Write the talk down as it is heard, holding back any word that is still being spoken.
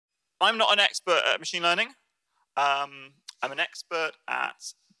I'm not an expert at machine learning. I'm an expert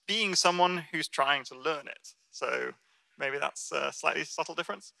at being someone who's trying to learn it. So maybe that's a slightly subtle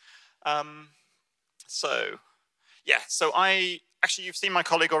difference. So actually you've seen my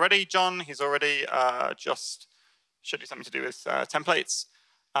colleague already, John. He's already just showed you something to do with templates.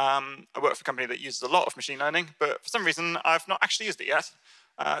 I work for a company that uses a lot of machine learning, but for some reason I've not actually used it yet.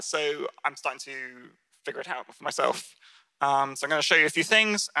 So I'm starting to figure it out for myself. So I'm going to show you a few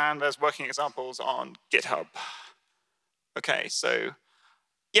things, and there's working examples on GitHub. Okay, so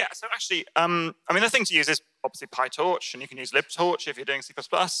yeah, so actually, I mean, the thing to use is obviously PyTorch, and you can use libtorch if you're doing C++.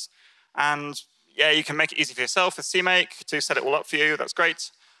 And yeah, you can make it easy for yourself with CMake to set it all up for you. That's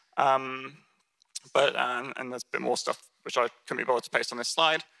great. And there's a bit more stuff which I couldn't be bothered to paste on this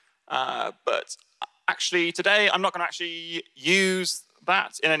slide. But actually, today, I'm not going to actually use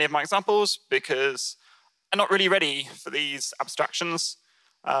that in any of my examples because I'm not really ready for these abstractions.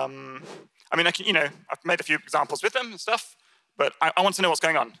 I mean, I've made a few examples with them and stuff, but I want to know what's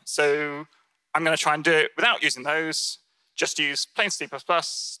going on. So I'm going to try and do it without using those, just use plain C++,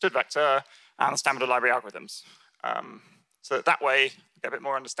 std vector, and standard library algorithms. So that way, you get a bit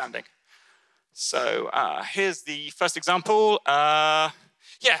more understanding. So here's the first example.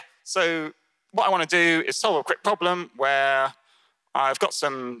 So what I want to do is solve a quick problem where I've got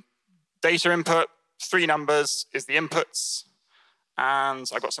some data input, 3 numbers is the inputs, and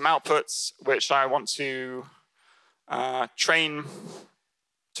I've got some outputs which I want to train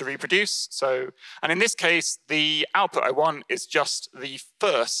to reproduce. And in this case, the output I want is just the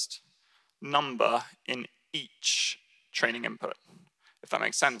first number in each training input, if that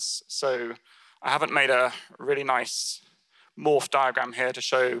makes sense. So I haven't made a really nice morph diagram here to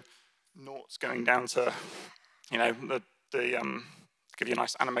show noughts going down to, give you a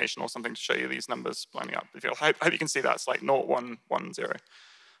nice animation or something to show you these numbers lining up. I hope you can see that. It's like 0, 1, 1, 0.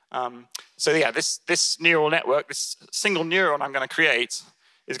 So yeah, this neural network, this single neuron I'm going to create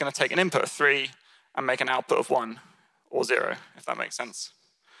is going to take an input of 3 and make an output of 1 or 0, if that makes sense.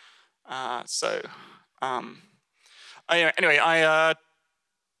 Anyway, I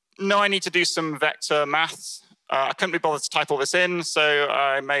know I need to do some vector maths. I couldn't be bothered to type all this in, so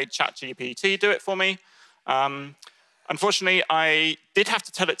I made ChatGPT do it for me. Unfortunately, I did have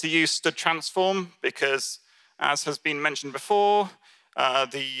to tell it to use std transform because, as has been mentioned before,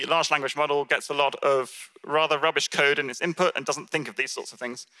 the large language model gets a lot of rather rubbish code in its input and doesn't think of these sorts of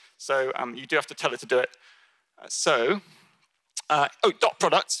things. So you do have to tell it to do it. Dot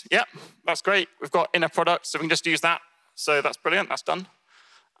product, yeah, that's great. We've got inner product, so we can just use that. So that's brilliant, that's done.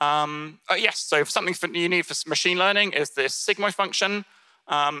 Yes, so something you need for machine learning is this sigmoid function.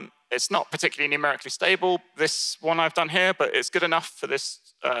 It's not particularly numerically stable, this one I've done here, but it's good enough for this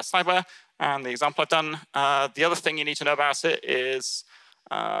slideware and the example I've done. The other thing you need to know about it is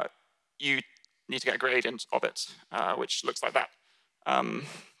you need to get a gradient of it, which looks like that.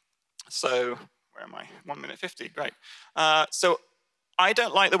 So where am I? 1 minute 50, great. So I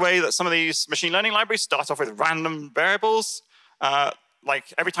don't like the way that some of these machine learning libraries start off with random variables.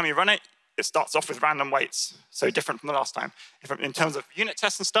 Like every time you run it, it starts off with random weights, so different from the last time. In terms of unit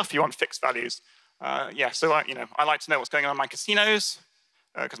tests and stuff, you want fixed values. So I like to know what's going on in my casinos,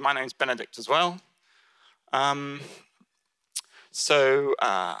 because my name's Benedict as well. Starting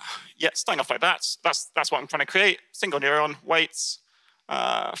off like that, that's what I'm trying to create. Single neuron, weights,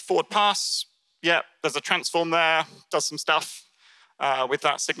 forward pass. Yeah, there's a transform there, does some stuff with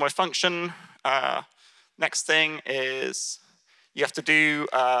that sigmoid function. Next thing is you have to do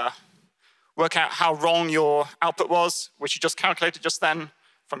work out how wrong your output was, which you just calculated just then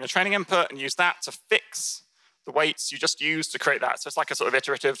from your training input, and use that to fix the weights you just used to create that. So it's like a sort of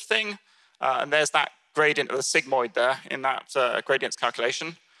iterative thing. And there's that gradient of the sigmoid there in that gradients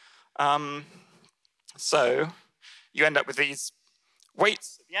calculation. So you end up with these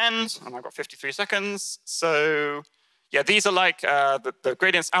weights at the end, and I've got 53 seconds. So yeah, these are like the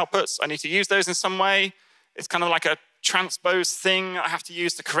gradients outputs. I need to use those in some way. It's kind of like a transpose thing I have to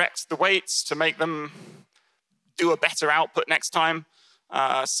use to correct the weights to make them do a better output next time.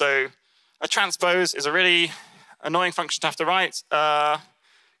 So a transpose is a really annoying function to have to write.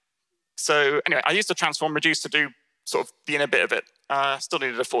 So anyway, I used the transform reduce to do sort of the inner bit of it. Still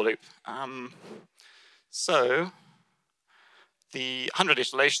needed a for loop. So the 100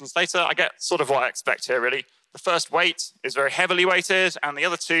 iterations later, I get sort of what I expect here, really. The first weight is very heavily weighted, and the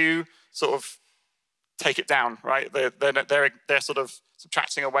other two sort of take it down, right? They're sort of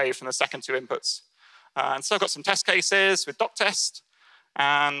subtracting away from the second 2 inputs. And so I've got some test cases with doc test,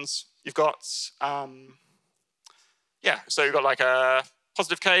 and you've got, so you've got like a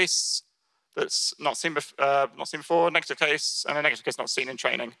positive case, that's not seen before, negative case, and a negative case not seen in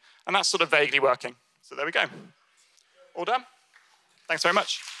training. And that's sort of vaguely working. So there we go. All done. Thanks very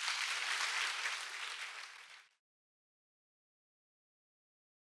much.